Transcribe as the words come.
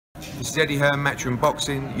This is Eddie Hearn, Matchroom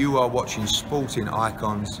Boxing. You are watching Sporting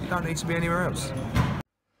Icons. You don't need to be anywhere else.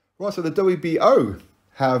 Right, so the WBO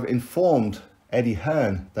have informed Eddie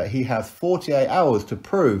Hearn that he has 48 hours to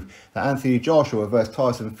prove that Anthony Joshua versus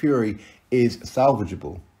Tyson Fury is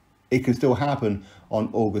salvageable. It could still happen on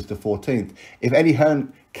August the 14th. If Eddie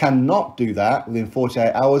Hearn cannot do that within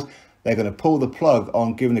 48 hours, they're going to pull the plug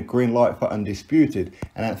on giving the green light for undisputed.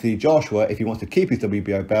 And Anthony Joshua, if he wants to keep his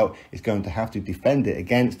WBO belt, is going to have to defend it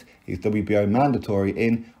against his WBO mandatory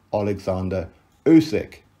in Alexander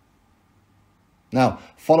Usyk. Now,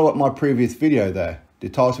 follow up my previous video there.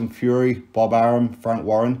 Did Tyson Fury, Bob Arum, Frank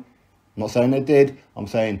Warren? I'm not saying they did. I'm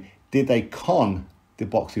saying, did they con the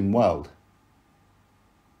boxing world?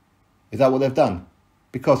 Is that what they've done?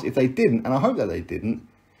 Because if they didn't, and I hope that they didn't,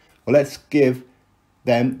 well, let's give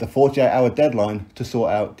them the 48-hour deadline to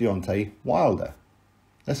sort out Deontay Wilder.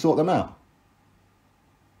 Let's sort them out.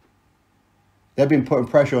 They've been putting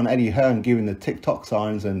pressure on Eddie Hearn, giving the TikTok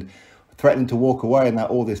signs and threatening to walk away and that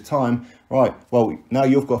all this time. Right, well, now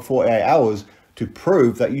you've got 48 hours to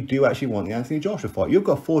prove that you do actually want the Anthony Joshua fight. You've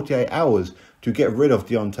got 48 hours to get rid of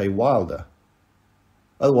Deontay Wilder.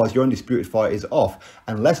 Otherwise, your undisputed fight is off.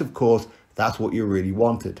 Unless, of course, that's what you really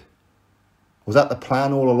wanted. Was that the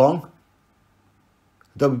plan all along?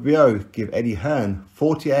 The WBO give Eddie Hearn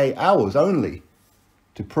 48 hours only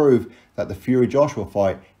to prove that the Fury-Joshua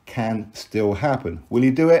fight can still happen. Will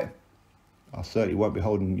he do it? I certainly won't be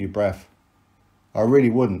holding your breath. I really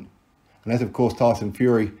wouldn't. Unless, of course, Tyson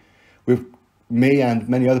Fury, with me and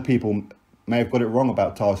many other people, may have got it wrong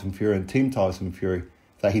about Tyson Fury and Team Tyson Fury,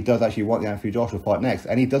 that he does actually want the Anthony Joshua fight next,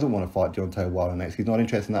 and he doesn't want to fight Deontay Wilder next. He's not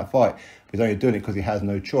interested in that fight. He's only doing it because he has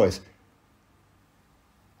no choice.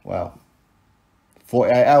 Well,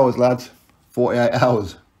 48 hours, lads. 48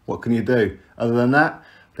 hours. What can you do? Other than that,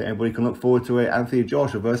 I think everybody can look forward to an Anthony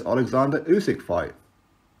Joshua versus Alexander Usyk fight.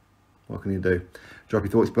 What can you do? Drop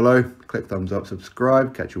your thoughts below. Click thumbs up,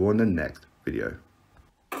 subscribe. Catch you on the next video.